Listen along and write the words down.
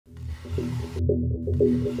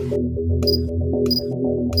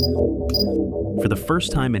For the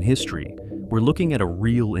first time in history, we're looking at a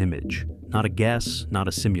real image, not a guess, not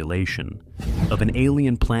a simulation, of an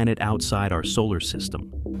alien planet outside our solar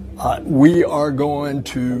system. We are going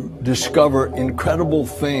to discover incredible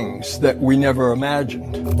things that we never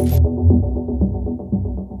imagined.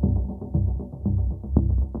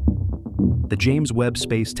 The James Webb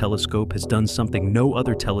Space Telescope has done something no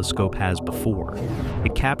other telescope has before.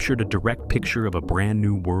 It captured a direct picture of a brand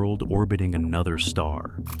new world orbiting another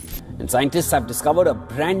star. And scientists have discovered a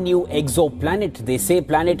brand new exoplanet. They say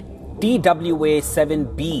planet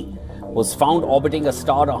JWST was found orbiting a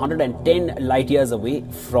star 110 light years away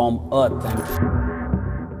from Earth.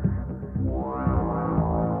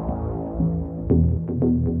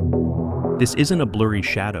 This isn't a blurry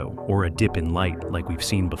shadow or a dip in light like we've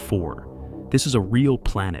seen before. This is a real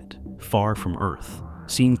planet, far from Earth,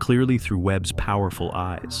 seen clearly through Webb's powerful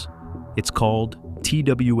eyes. It's called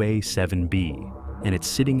JWST, and it's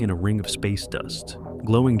sitting in a ring of space dust,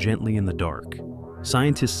 glowing gently in the dark.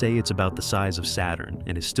 Scientists say it's about the size of Saturn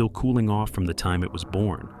and is still cooling off from the time it was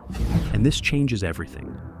born. And this changes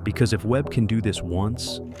everything, because if Webb can do this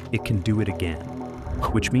once, it can do it again.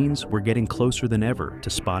 Which means we're getting closer than ever to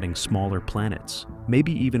spotting smaller planets,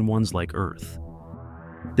 maybe even ones like Earth.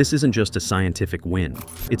 This isn't just a scientific win,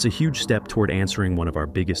 it's a huge step toward answering one of our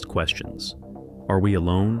biggest questions. Are we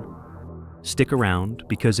alone? Stick around,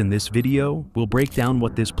 because in this video, we'll break down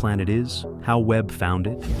what this planet is, how Webb found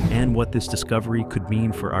it, and what this discovery could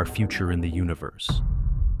mean for our future in the universe.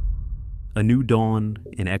 A new dawn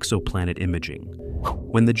in exoplanet imaging.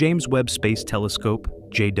 When the James Webb Space Telescope,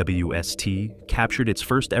 JWST, captured its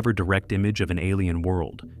first ever direct image of an alien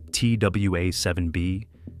world, JWST,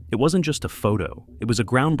 it wasn't just a photo, it was a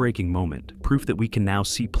groundbreaking moment, proof that we can now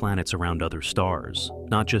see planets around other stars,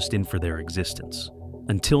 not just infer their existence.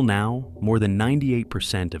 Until now, more than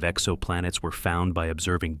 98% of exoplanets were found by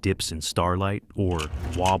observing dips in starlight or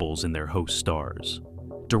wobbles in their host stars.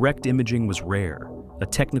 Direct imaging was rare, a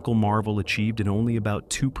technical marvel achieved in only about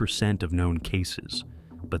 2% of known cases.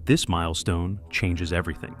 But this milestone changes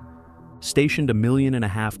everything. Stationed 1.5 million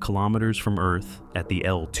kilometers from Earth at the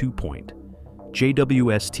L2 point,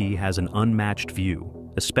 JWST has an unmatched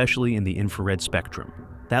view, especially in the infrared spectrum.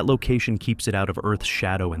 That location keeps it out of Earth's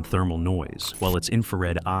shadow and thermal noise, while its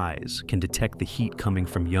infrared eyes can detect the heat coming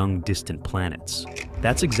from young, distant planets.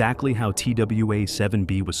 That's exactly how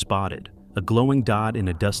JWST was spotted, a glowing dot in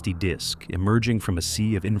a dusty disk emerging from a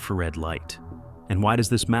sea of infrared light. And why does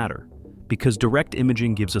this matter? Because direct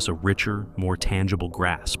imaging gives us a richer, more tangible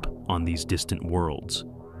grasp on these distant worlds.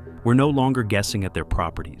 We're no longer guessing at their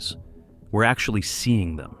properties. We're actually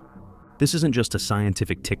seeing them. This isn't just a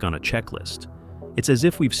scientific tick on a checklist. It's as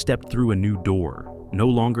if we've stepped through a new door, no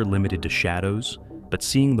longer limited to shadows, but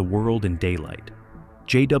seeing the world in daylight.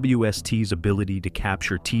 JWST's ability to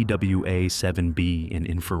capture JWST in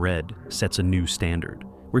infrared sets a new standard.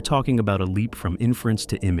 We're talking about a leap from inference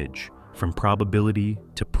to image, from probability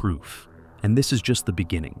to proof. And this is just the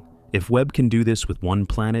beginning. If Webb can do this with one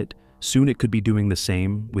planet, soon it could be doing the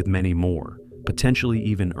same with many more, potentially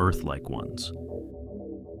even Earth-like ones.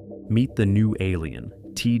 Meet the new alien,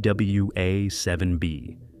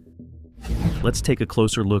 JWST. Let's take a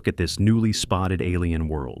closer look at this newly spotted alien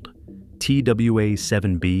world.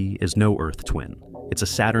 JWST is no Earth twin. It's a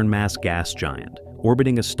Saturn-mass gas giant,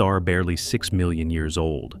 orbiting a star barely 6 million years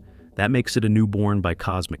old. That makes it a newborn by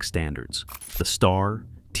cosmic standards. The star,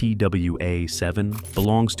 JWST,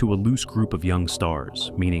 belongs to a loose group of young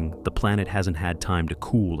stars, meaning the planet hasn't had time to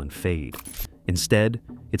cool and fade. Instead,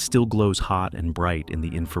 it still glows hot and bright in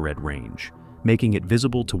the infrared range, making it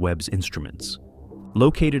visible to Webb's instruments.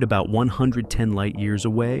 Located about 110 light-years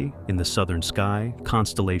away in the southern sky,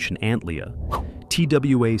 constellation Antlia,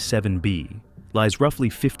 JWST lies roughly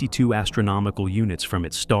 52 astronomical units from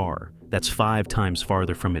its star. That's 5 times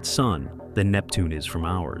farther from its sun than Neptune is from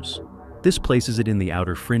ours. This places it in the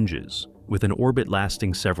outer fringes, with an orbit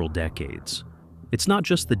lasting several decades. It's not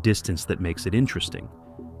just the distance that makes it interesting.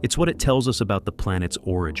 It's what it tells us about the planet's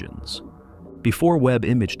origins. Before Webb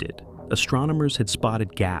imaged it, astronomers had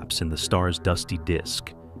spotted gaps in the star's dusty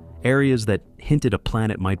disk, areas that hinted a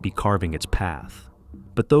planet might be carving its path.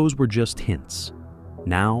 But those were just hints.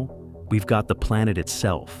 Now, we've got the planet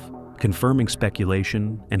itself, confirming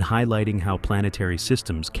speculation and highlighting how planetary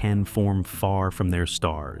systems can form far from their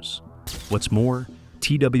stars. What's more,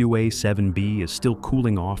 JWST is still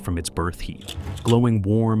cooling off from its birth heat, glowing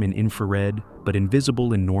warm in infrared but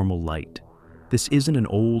invisible in normal light. This isn't an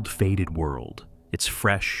old, faded world. It's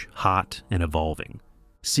fresh, hot, and evolving.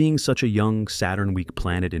 Seeing such a young Saturn-weak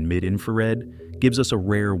planet in mid-infrared gives us a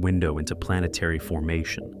rare window into planetary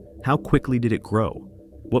formation, How quickly did it grow?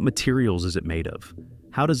 What materials is it made of?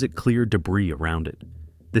 How does it clear debris around it?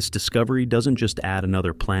 This discovery doesn't just add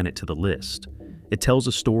another planet to the list. It tells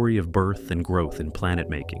a story of birth and growth in planet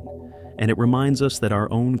making. And it reminds us that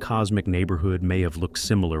our own cosmic neighborhood may have looked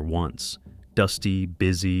similar once, dusty,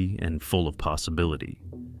 busy, and full of possibility.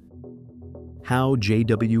 How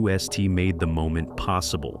JWST made the moment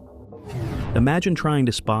possible. Imagine trying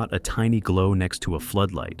to spot a tiny glow next to a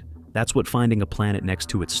floodlight. That's what finding a planet next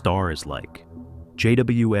to its star is like.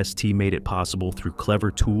 JWST made it possible through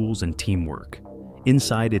clever tools and teamwork.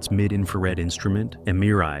 Inside its mid-infrared instrument,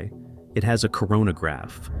 MIRI, it has a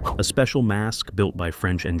coronagraph, a special mask built by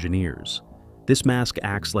French engineers. This mask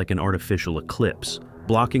acts like an artificial eclipse,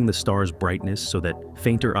 blocking the star's brightness so that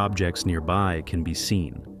fainter objects nearby can be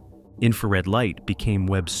seen. Infrared light became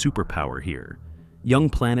Webb's superpower here. Young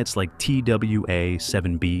planets like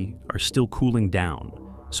TWA-7b are still cooling down,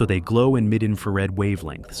 so they glow in mid-infrared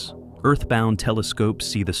wavelengths. Earthbound telescopes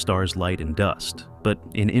see the star's light and dust, but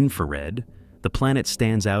in infrared, the planet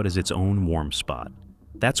stands out as its own warm spot.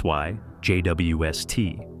 That's why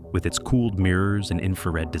JWST, with its cooled mirrors and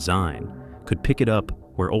infrared design, could pick it up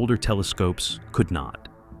where older telescopes could not.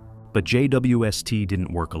 But JWST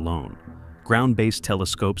didn't work alone. Ground-based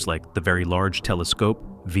telescopes like the Very Large Telescope,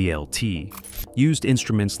 VLT, used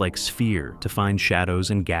instruments like SPHERE to find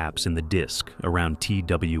shadows and gaps in the disk around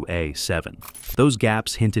TWA-7. Those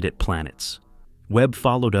gaps hinted at planets. Webb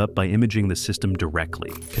followed up by imaging the system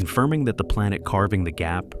directly, confirming that the planet carving the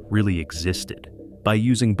gap really existed. By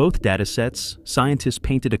using both datasets, scientists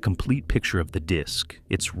painted a complete picture of the disk,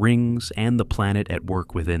 its rings, and the planet at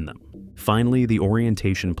work within them. Finally, the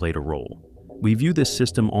orientation played a role. We view this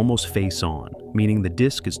system almost face-on, meaning the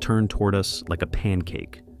disk is turned toward us like a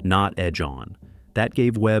pancake, not edge-on. That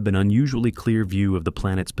gave Webb an unusually clear view of the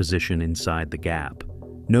planet's position inside the gap.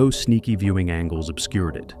 No sneaky viewing angles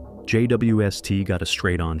obscured it. JWST got a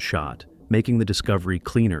straight-on shot, making the discovery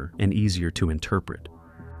cleaner and easier to interpret.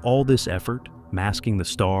 All this effort, masking the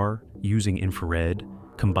star, using infrared,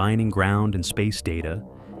 combining ground and space data,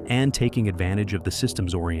 and taking advantage of the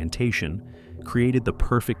system's orientation, created the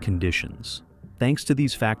perfect conditions. Thanks to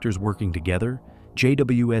these factors working together,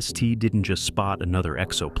 JWST didn't just spot another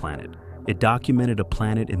exoplanet. It documented a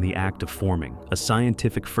planet in the act of forming, a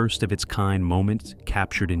scientific first-of-its-kind moment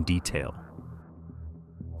captured in detail.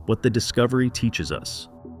 What the discovery teaches us.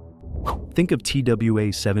 Think of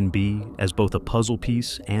TWA-7b as both a puzzle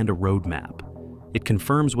piece and a roadmap. It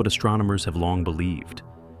confirms what astronomers have long believed.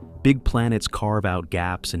 Big planets carve out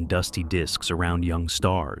gaps in dusty disks around young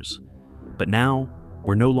stars. But now,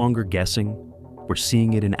 we're no longer guessing, we're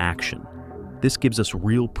seeing it in action. This gives us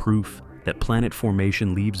real proof that planet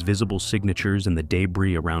formation leaves visible signatures in the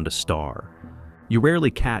debris around a star. You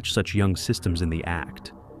rarely catch such young systems in the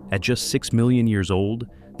act. At just 6 million years old,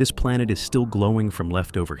 this planet is still glowing from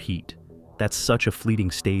leftover heat. That's such a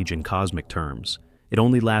fleeting stage in cosmic terms. It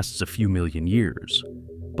only lasts a few million years.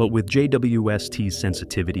 But with JWST's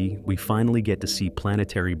sensitivity, we finally get to see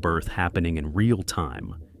planetary birth happening in real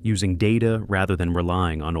time, using data rather than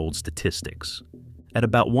relying on old statistics. At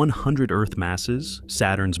about 100 Earth masses,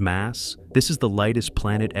 Saturn's mass, this is the lightest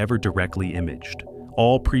planet ever directly imaged.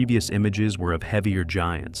 All previous images were of heavier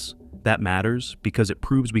giants. That matters because it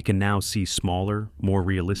proves we can now see smaller, more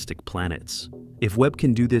realistic planets. If Webb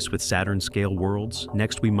can do this with Saturn-scale worlds,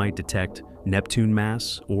 next we might detect Neptune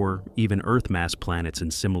mass or even Earth mass planets in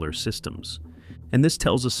similar systems. And this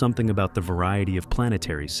tells us something about the variety of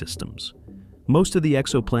planetary systems. Most of the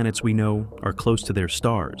exoplanets we know are close to their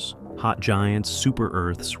stars, hot giants,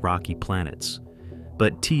 super-Earths, rocky planets.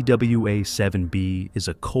 But TWA-7b is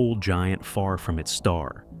a cold giant far from its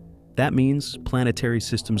star. That means planetary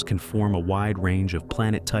systems can form a wide range of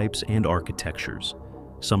planet types and architectures.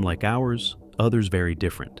 Some like ours, others very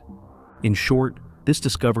different. In short, this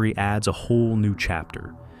discovery adds a whole new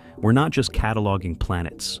chapter. We're not just cataloging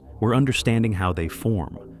planets, we're understanding how they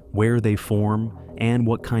form, where they form, and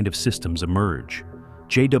what kind of systems emerge.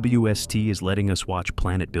 JWST is letting us watch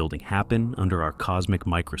planet building happen under our cosmic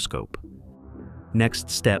microscope. Next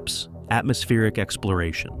steps, atmospheric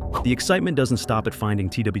exploration. The excitement doesn't stop at finding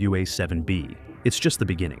TWA-7b. It's just the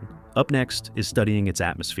beginning. Up next is studying its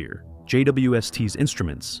atmosphere. JWST's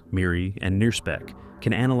instruments, MIRI and NIRSPEC,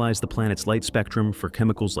 can analyze the planet's light spectrum for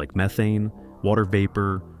chemicals like methane, water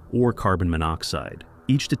vapor, or carbon monoxide.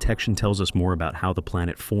 Each detection tells us more about how the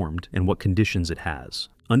planet formed and what conditions it has.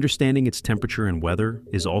 Understanding its temperature and weather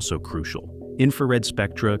is also crucial. Infrared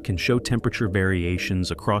spectra can show temperature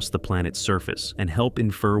variations across the planet's surface and help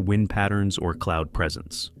infer wind patterns or cloud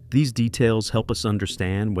presence. These details help us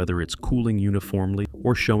understand whether it's cooling uniformly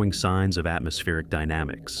or showing signs of atmospheric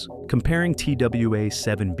dynamics. Comparing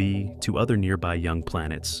TWA-7b to other nearby young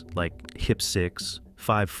planets like HIP-6,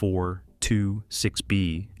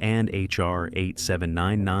 5426b, and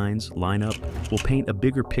HR-8799's lineup will paint a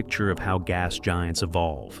bigger picture of how gas giants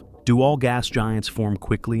evolve. Do all gas giants form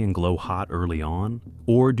quickly and glow hot early on,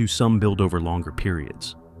 or do some build over longer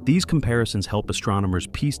periods? These comparisons help astronomers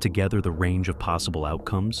piece together the range of possible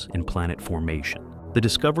outcomes in planet formation. The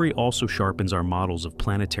discovery also sharpens our models of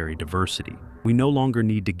planetary diversity. We no longer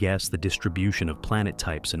need to guess the distribution of planet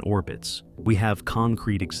types and orbits. We have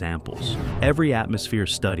concrete examples. Every atmosphere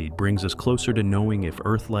studied brings us closer to knowing if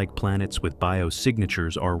Earth-like planets with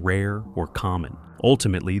biosignatures are rare or common.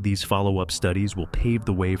 Ultimately, these follow-up studies will pave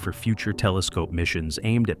the way for future telescope missions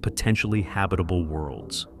aimed at potentially habitable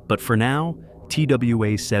worlds. But for now,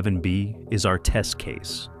 TWA-7b is our test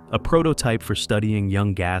case, a prototype for studying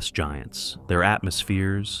young gas giants, their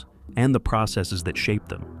atmospheres, and the processes that shape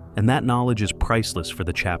them. And that knowledge is priceless for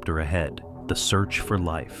the chapter ahead, the search for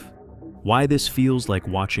life. Why this feels like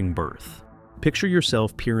watching birth. Picture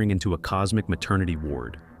yourself peering into a cosmic maternity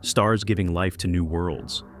ward, stars giving life to new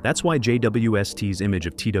worlds. That's why JWST's image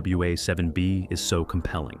of TWA-7b is so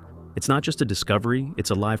compelling. It's not just a discovery,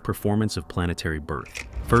 it's a live performance of planetary birth.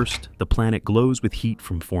 First, the planet glows with heat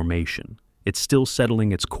from formation. It's still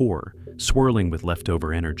settling its core, swirling with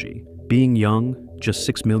leftover energy. Being young, just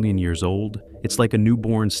 6 million years old, it's like a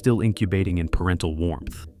newborn still incubating in parental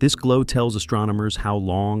warmth. This glow tells astronomers how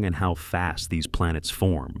long and how fast these planets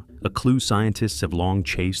form, a clue scientists have long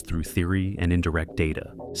chased through theory and indirect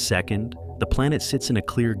data. Second, the planet sits in a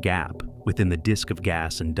clear gap within the disk of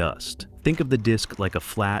gas and dust. Think of the disk like a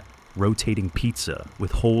flat, rotating pizza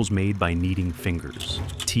with holes made by kneading fingers.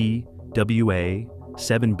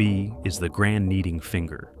 TWA-7b is the grand kneading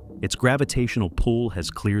finger. Its gravitational pull has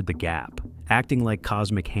cleared the gap, acting like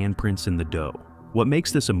cosmic handprints in the dough. What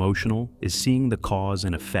makes this emotional is seeing the cause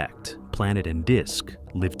and effect, planet and disk,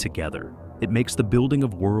 live together. It makes the building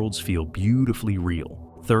of worlds feel beautifully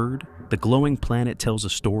real. Third, the glowing planet tells a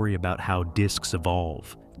story about how disks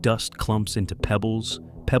evolve. Dust clumps into pebbles,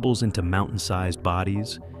 pebbles into mountain-sized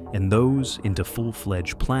bodies, and those into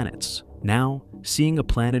full-fledged planets. Now, seeing a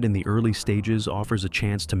planet in the early stages offers a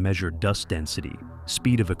chance to measure dust density,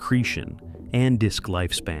 speed of accretion, and disk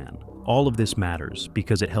lifespan. All of this matters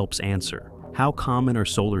because it helps answer, how common are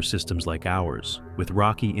solar systems like ours, with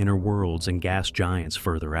rocky inner worlds and gas giants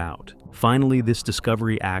further out? Finally, this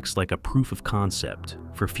discovery acts like a proof of concept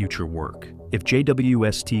for future work. If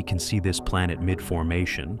JWST can see this planet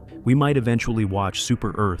mid-formation, we might eventually watch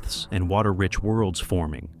super-Earths and water-rich worlds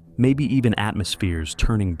forming, maybe even atmospheres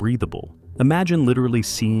turning breathable. Imagine literally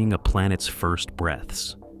seeing a planet's first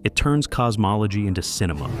breaths. It turns cosmology into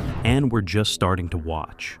cinema, and we're just starting to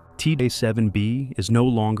watch. TWA-7b is no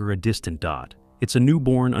longer a distant dot. It's a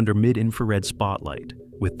newborn under mid-infrared spotlight.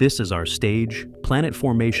 With this as our stage, planet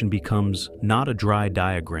formation becomes not a dry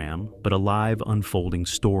diagram, but a live, unfolding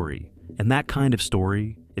story. And that kind of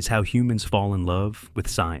story is how humans fall in love with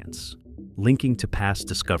science. Linking to past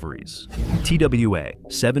discoveries.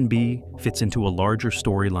 TWA-7b fits into a larger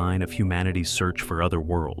storyline of humanity's search for other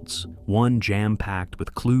worlds, one jam-packed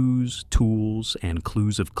with clues, tools, and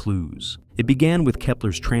clues of clues. It began with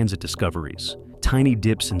Kepler's transit discoveries, tiny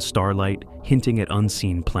dips in starlight hinting at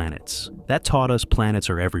unseen planets. That taught us planets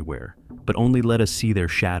are everywhere, but only let us see their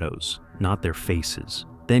shadows, not their faces.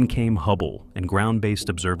 Then came Hubble and ground-based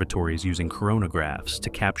observatories using coronagraphs to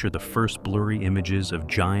capture the first blurry images of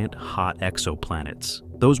giant, hot exoplanets.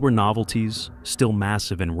 Those were novelties, still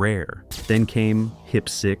massive and rare. Then came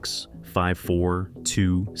HIP-6,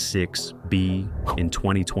 5426b in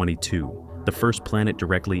 2022, the first planet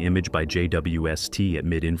directly imaged by JWST at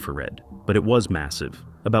mid-infrared. But it was massive,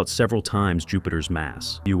 about several times Jupiter's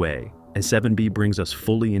mass. TWA-7b brings us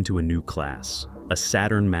fully into a new class, a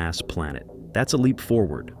Saturn mass planet. That's a leap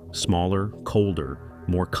forward, smaller, colder,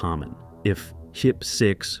 more common. If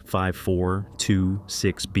HIP-6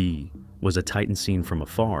 5426b was a Titan seen from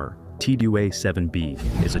afar,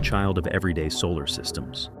 TWA-7b is a child of everyday solar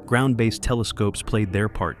systems. Ground-based telescopes played their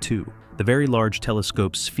part too. The Very Large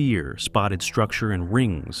Telescope Sphere spotted structure and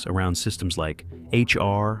rings around systems like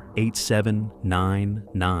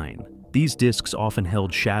HR-8799. These disks often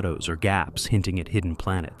held shadows or gaps hinting at hidden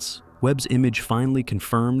planets. Webb's image finally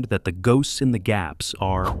confirmed that the ghosts in the gaps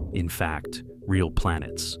are, in fact, real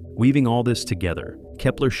planets. Weaving all this together,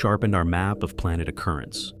 Kepler sharpened our map of planet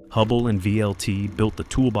occurrence. Hubble and VLT built the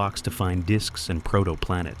toolbox to find disks and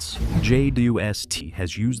protoplanets. JWST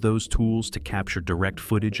has used those tools to capture direct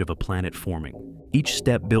footage of a planet forming. Each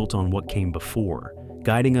step built on what came before,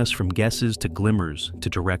 guiding us from guesses to glimmers to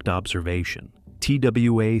direct observation.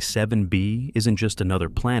 TWA-7b isn't just another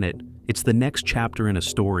planet, it's the next chapter in a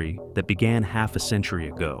story that began half a century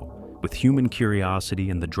ago, with human curiosity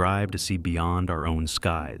and the drive to see beyond our own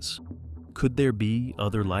skies. Could there be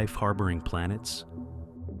other life-harboring planets?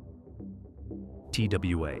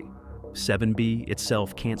 TWA-7b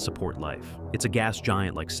itself can't support life. It's a gas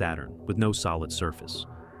giant like Saturn, with no solid surface.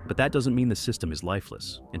 But that doesn't mean the system is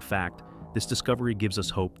lifeless. In fact, this discovery gives us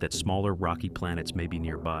hope that smaller rocky planets may be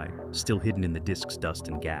nearby, still hidden in the disk's dust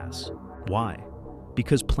and gas. Why?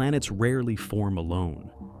 Because planets rarely form alone.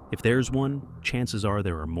 If there's one, chances are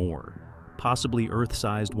there are more. Possibly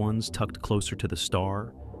Earth-sized ones tucked closer to the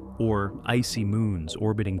star, or icy moons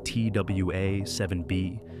orbiting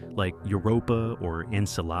TWA-7b, like Europa or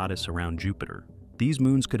Enceladus around Jupiter. These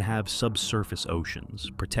moons could have subsurface oceans,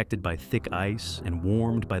 protected by thick ice and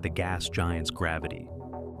warmed by the gas giant's gravity.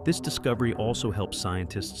 This discovery also helps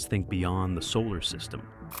scientists think beyond the solar system.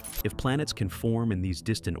 If planets can form in these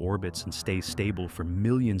distant orbits and stay stable for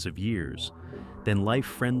millions of years, then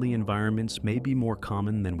life-friendly environments may be more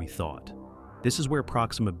common than we thought. This is where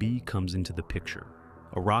Proxima b comes into the picture,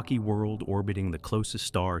 a rocky world orbiting the closest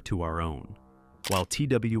star to our own. While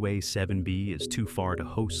TWA-7b is too far to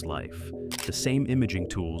host life, the same imaging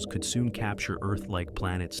tools could soon capture Earth-like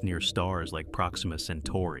planets near stars like Proxima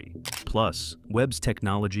Centauri. Plus, Webb's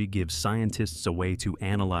technology gives scientists a way to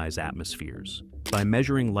analyze atmospheres. By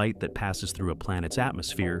measuring light that passes through a planet's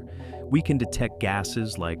atmosphere, we can detect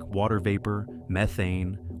gases like water vapor,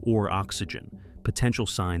 methane, or oxygen, potential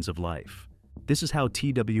signs of life. This is how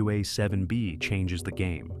TWA-7b changes the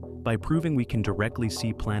game. By proving we can directly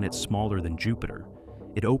see planets smaller than Jupiter,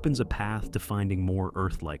 it opens a path to finding more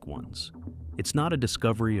Earth-like ones. It's not a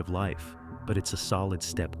discovery of life, but it's a solid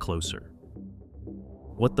step closer.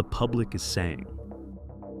 What the public is saying.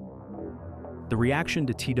 The reaction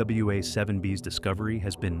to TWA-7b's discovery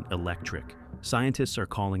has been electric. Scientists are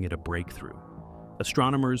calling it a breakthrough.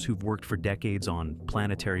 Astronomers who've worked for decades on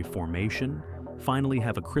planetary formation finally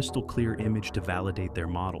have a crystal-clear image to validate their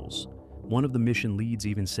models. One of the mission leads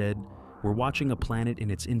even said, "We're watching a planet in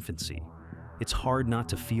its infancy." It's hard not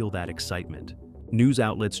to feel that excitement. News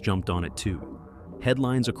outlets jumped on it too.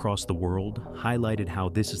 Headlines across the world highlighted how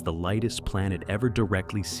this is the lightest planet ever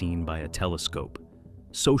directly seen by a telescope.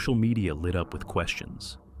 Social media lit up with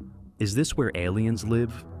questions. Is this where aliens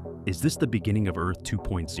live? Is this the beginning of Earth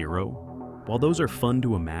 2.0? While those are fun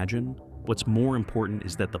to imagine, what's more important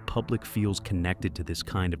is that the public feels connected to this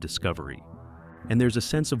kind of discovery. And there's a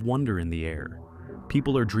sense of wonder in the air.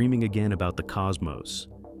 People are dreaming again about the cosmos,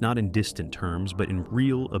 not in distant terms, but in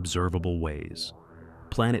real, observable ways.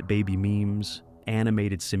 Planet baby memes,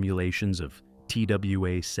 animated simulations of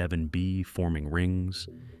TWA-7b forming rings,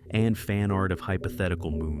 and fan art of hypothetical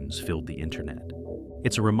moons filled the internet.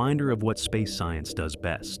 It's a reminder of what space science does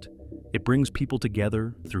best. It brings people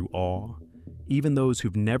together through awe. Even those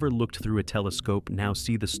who've never looked through a telescope now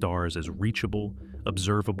see the stars as reachable,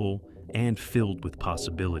 observable, and filled with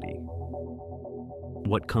possibility.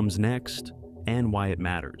 What comes next, and why it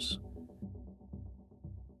matters.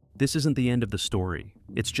 This isn't the end of the story,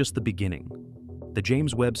 it's just the beginning. The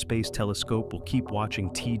James Webb Space Telescope will keep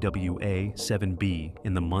watching TWA-7b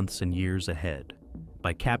in the months and years ahead.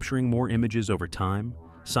 By capturing more images over time,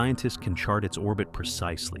 scientists can chart its orbit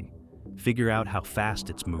precisely, figure out how fast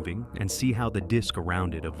it's moving, and see how the disk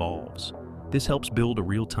around it evolves. This helps build a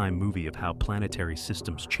real-time movie of how planetary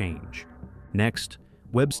systems change. Next,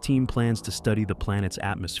 Webb's team plans to study the planet's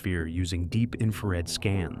atmosphere using deep infrared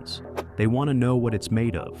scans. They want to know what it's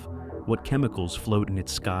made of, what chemicals float in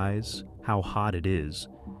its skies, how hot it is,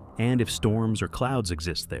 and if storms or clouds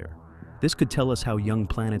exist there. This could tell us how young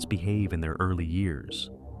planets behave in their early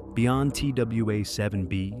years. Beyond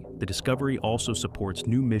TWA-7b, the discovery also supports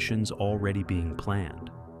new missions already being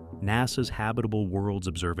planned. NASA's Habitable Worlds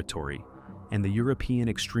Observatory and the European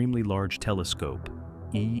Extremely Large Telescope,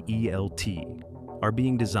 EELT, are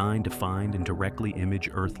being designed to find and directly image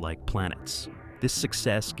Earth-like planets. This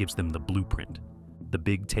success gives them the blueprint. The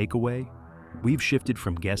big takeaway? We've shifted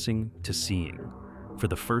from guessing to seeing. For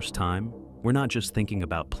the first time, we're not just thinking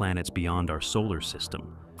about planets beyond our solar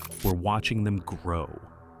system. We're watching them grow.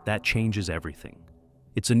 That changes everything.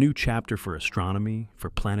 It's a new chapter for astronomy, for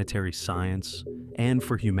planetary science, and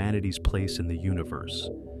for humanity's place in the universe.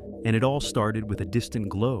 And it all started with a distant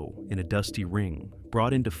glow in a dusty ring,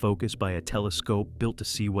 brought into focus by a telescope built to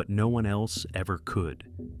see what no one else ever could.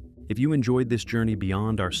 If you enjoyed this journey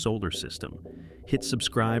beyond our solar system, hit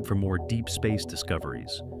subscribe for more deep space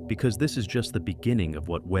discoveries, because this is just the beginning of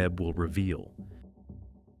what Webb will reveal.